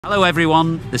Hello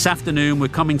everyone, this afternoon we're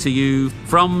coming to you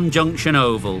from Junction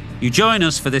Oval. You join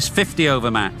us for this 50-over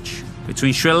match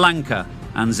between Sri Lanka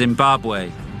and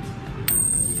Zimbabwe.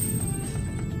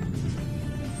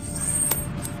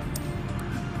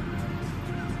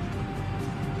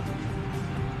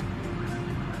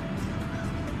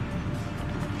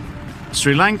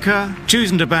 Sri Lanka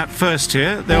choosing to bat first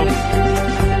here.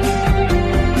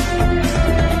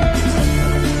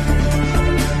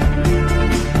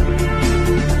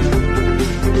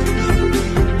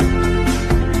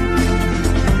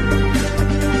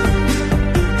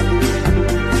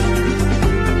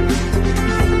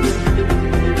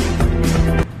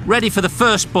 Ready for the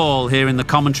first ball here in the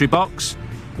commentary box.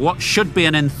 What should be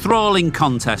an enthralling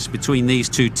contest between these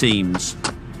two teams.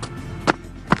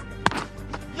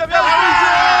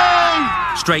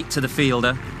 Straight to the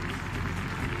fielder.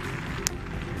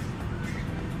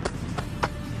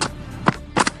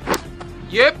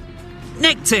 Yep.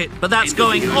 Nicked it, but that's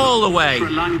going all the way.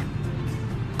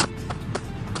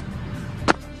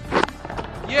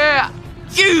 Yeah.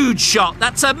 Huge shot.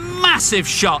 That's a massive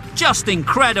shot. Just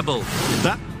incredible.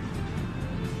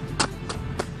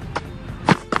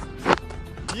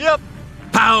 Yep.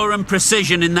 Power and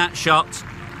precision in that shot.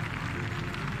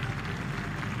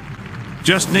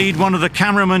 Just need one of the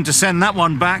cameramen to send that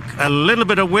one back. A little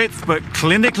bit of width, but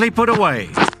clinically put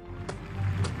away.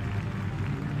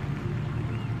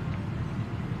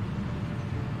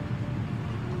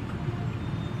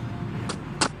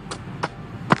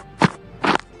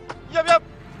 Yep.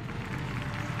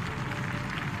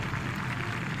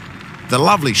 The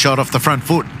lovely shot off the front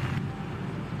foot.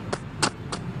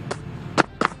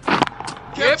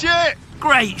 Catch it.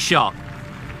 Great shot.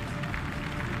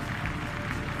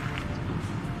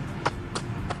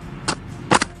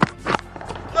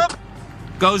 Yep.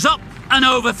 Goes up and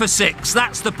over for 6.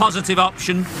 That's the positive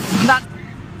option.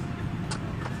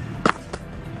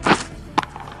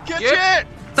 Catch it.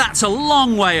 That's a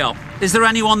long way up. Is there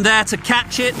anyone there to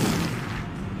catch it?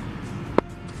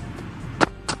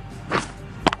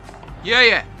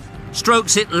 Yeah.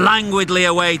 Strokes it languidly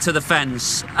away to the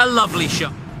fence. A lovely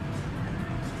shot.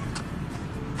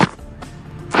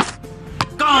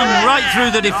 Gone right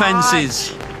through the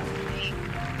defences.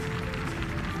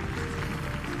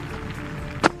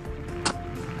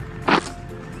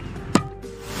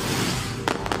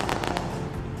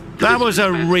 That was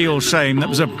a real shame. That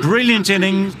was a brilliant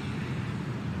innings.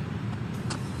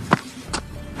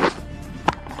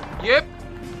 Yep.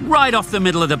 Right off the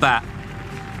middle of the bat.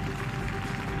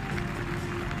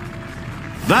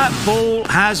 That ball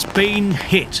has been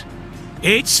hit.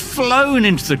 It's flown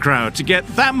into the crowd. To get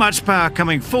that much power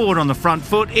coming forward on the front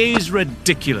foot is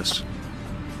ridiculous.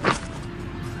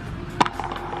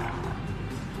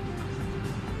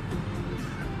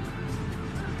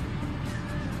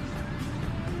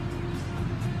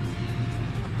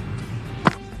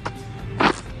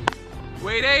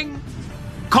 Waiting.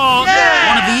 Caught.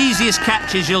 Yeah! One of the easiest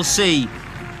catches you'll see.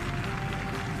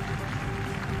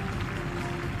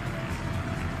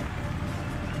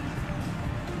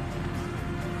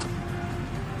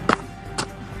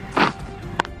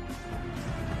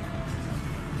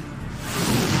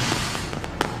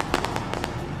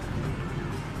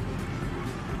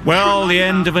 Well, the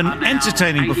end of an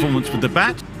entertaining performance with the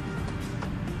bat.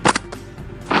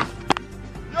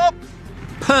 Yep.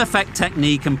 Perfect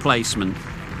technique and placement.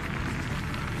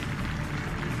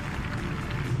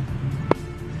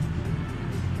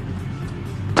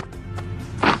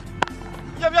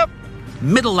 Yep.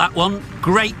 Middle that one.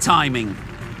 Great timing.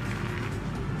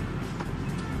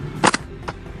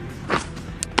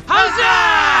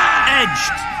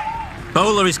 Edged.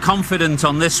 Bowler is confident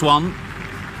on this one.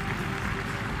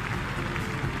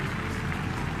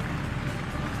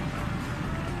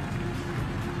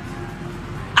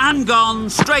 And gone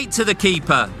straight to the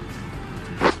keeper.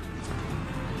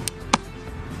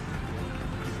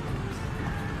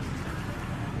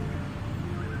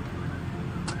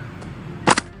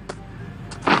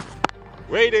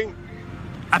 Waiting.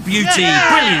 A beauty,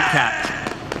 brilliant catch.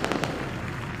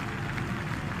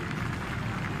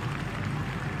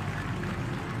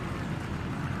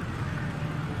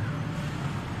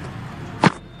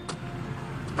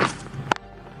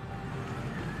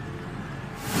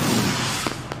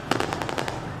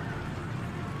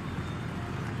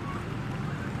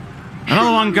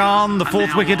 Another one gone. The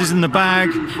fourth wicket is in the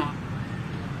bag.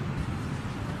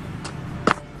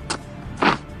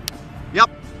 Yep.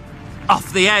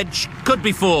 Off the edge, could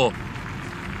be 4.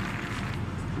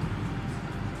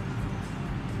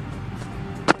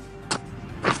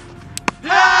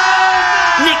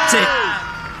 Nicked it.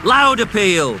 Loud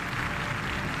appeal.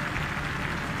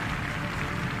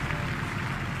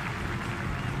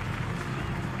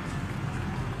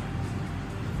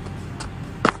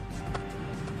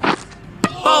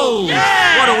 Bowled!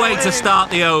 What a way to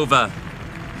start the over.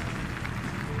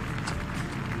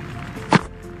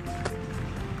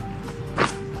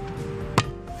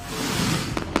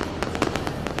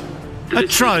 A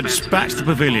trudge back to the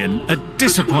pavilion. A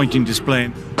disappointing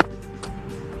display.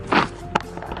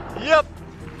 Yep.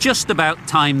 Just about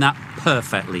timed that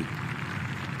perfectly.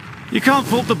 You can't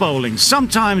fault the bowling.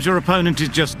 Sometimes your opponent is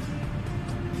just...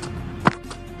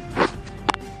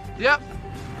 Yep.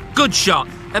 Good shot.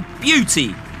 A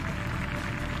beauty.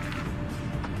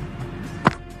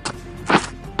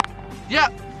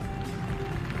 Yep.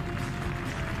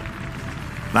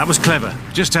 That was clever.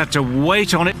 Just had to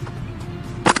wait on it.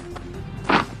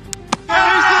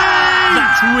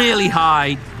 That's really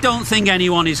high. Don't think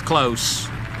anyone is close.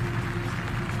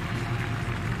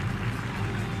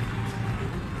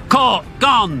 Caught.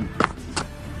 Gone.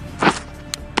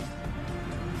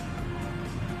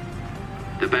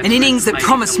 An innings that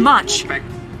promised much.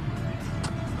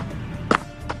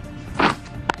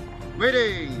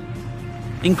 Waiting.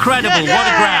 Incredible. What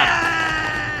a grab.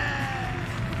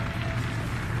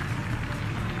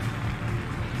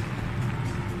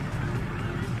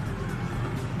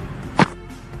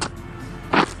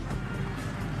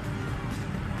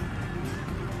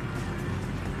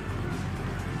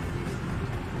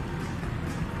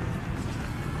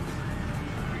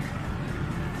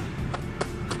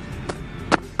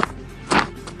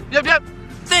 Yep, yep.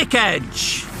 Thick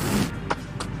edge.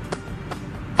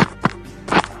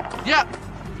 Yep.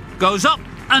 Goes up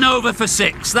and over for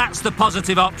 6. That's the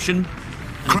positive option.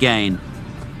 Again.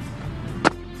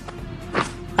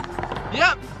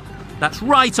 Yep. That's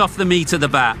right off the meat of the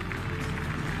bat.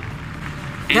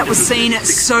 That was seen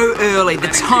so early. The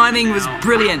timing was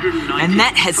brilliant. And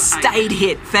that has stayed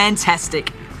hit.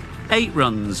 Fantastic. 8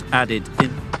 runs added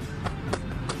in.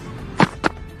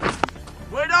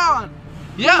 Wait on.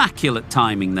 Yep. Immaculate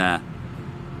timing there.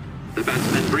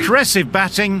 Impressive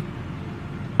batting.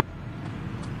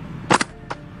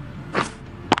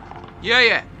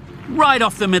 Yeah. Right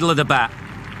off the middle of the bat.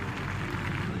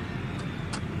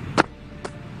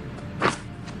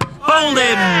 Bowled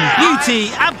him! Beauty,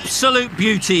 absolute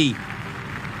beauty.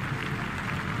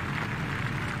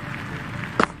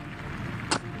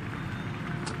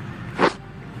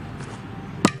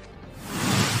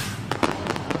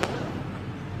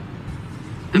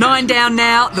 Nine down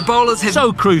now. The bowlers have...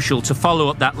 So crucial to follow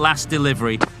up that last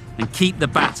delivery and keep the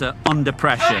batter under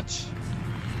pressure. Catch.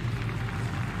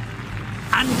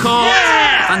 And caught.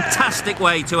 Yeah! Fantastic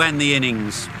way to end the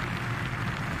innings.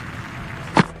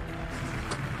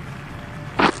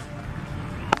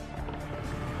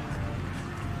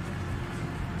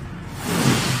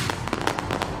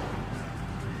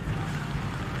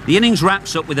 The innings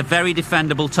wraps up with a very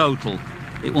defendable total.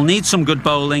 It will need some good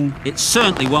bowling. It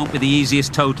certainly won't be the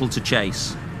easiest total to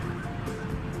chase.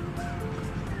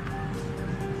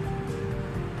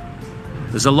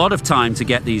 There's a lot of time to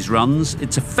get these runs.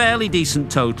 It's a fairly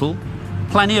decent total.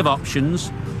 Plenty of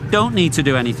options. Don't need to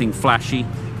do anything flashy.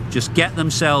 Just get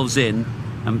themselves in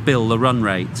and build the run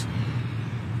rate.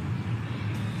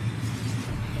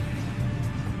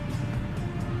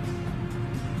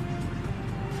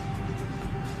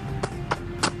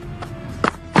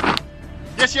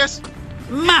 Yes.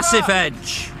 Massive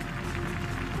edge.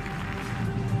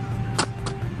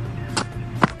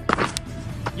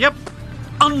 Yep.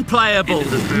 Unplayable.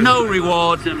 No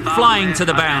reward. Flying to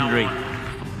the boundary.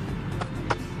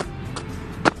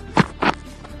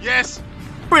 Yes.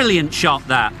 Brilliant shot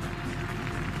that.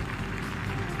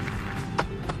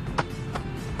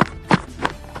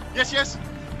 Yes.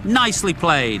 Nicely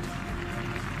played.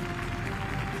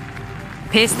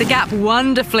 Pierced the gap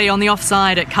wonderfully on the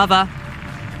offside at cover.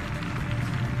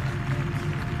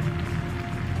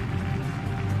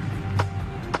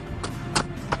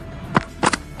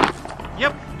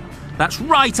 Yep. That's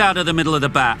right out of the middle of the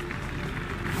bat.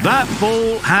 That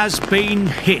ball has been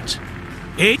hit.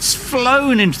 It's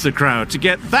flown into the crowd. To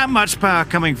get that much power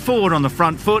coming forward on the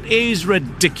front foot is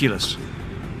ridiculous.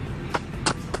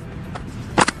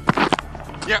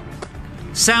 Yep.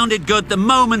 Sounded good the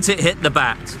moment it hit the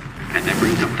bat. And that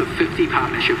brings up the 50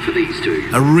 partnership for these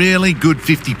two. A really good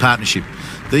 50 partnership.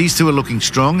 These two are looking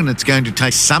strong and it's going to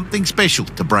take something special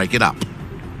to break it up.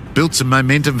 Built some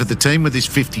momentum for the team with this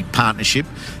 50 partnership.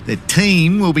 Their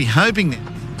team will be hoping...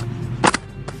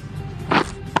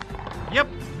 Yep.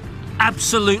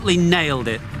 Absolutely nailed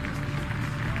it.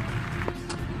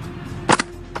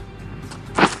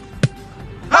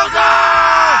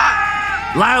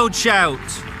 Loud shout.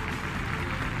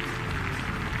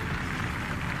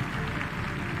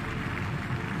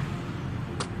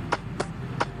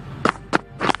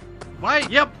 Wait.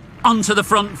 Yep. Onto the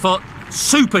front foot.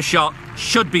 Super shot,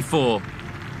 should be 4.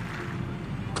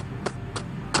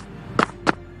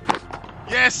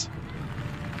 Yes.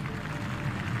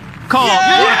 Caught,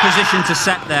 what a position to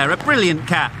set there, a brilliant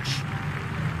catch.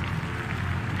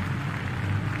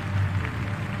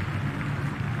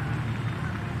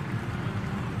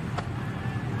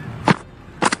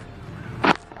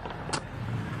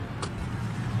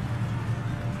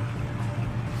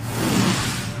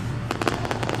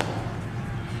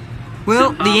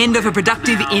 Well, the end of a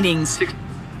productive innings.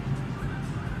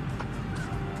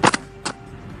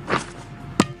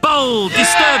 Bowl,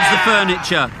 disturbs the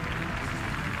furniture.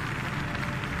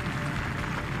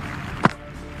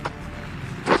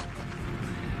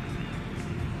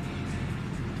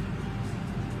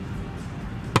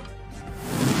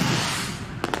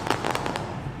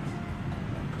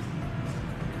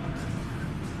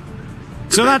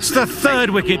 So that's the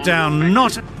 3rd wicket down,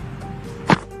 not...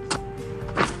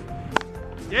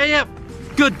 Yeah.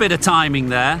 Good bit of timing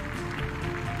there.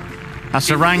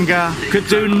 Asaranga could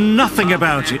do nothing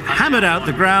about it. Hammered out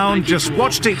the ground, just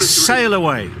watched it sail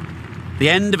away. The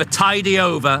end of a tidy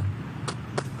over.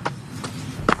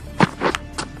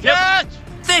 Catch.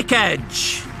 Thick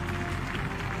edge.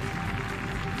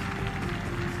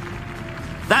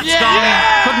 That's Yeah!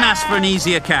 gone. Couldn't ask for an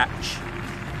easier catch.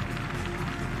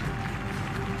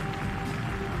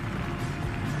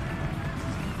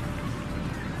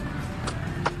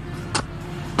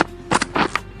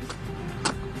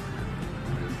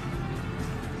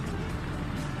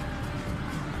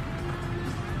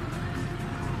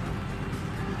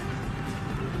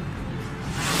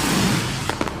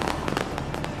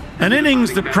 An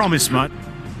innings that promised much.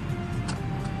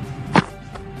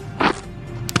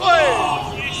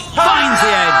 Finds the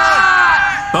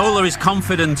edge. Bowler is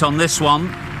confident on this one.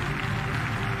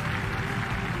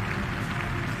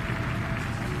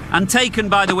 And taken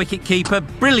by the wicketkeeper.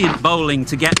 Brilliant bowling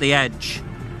to get the edge.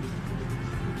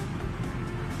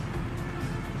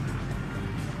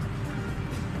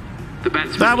 The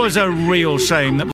batsman That was a real shame that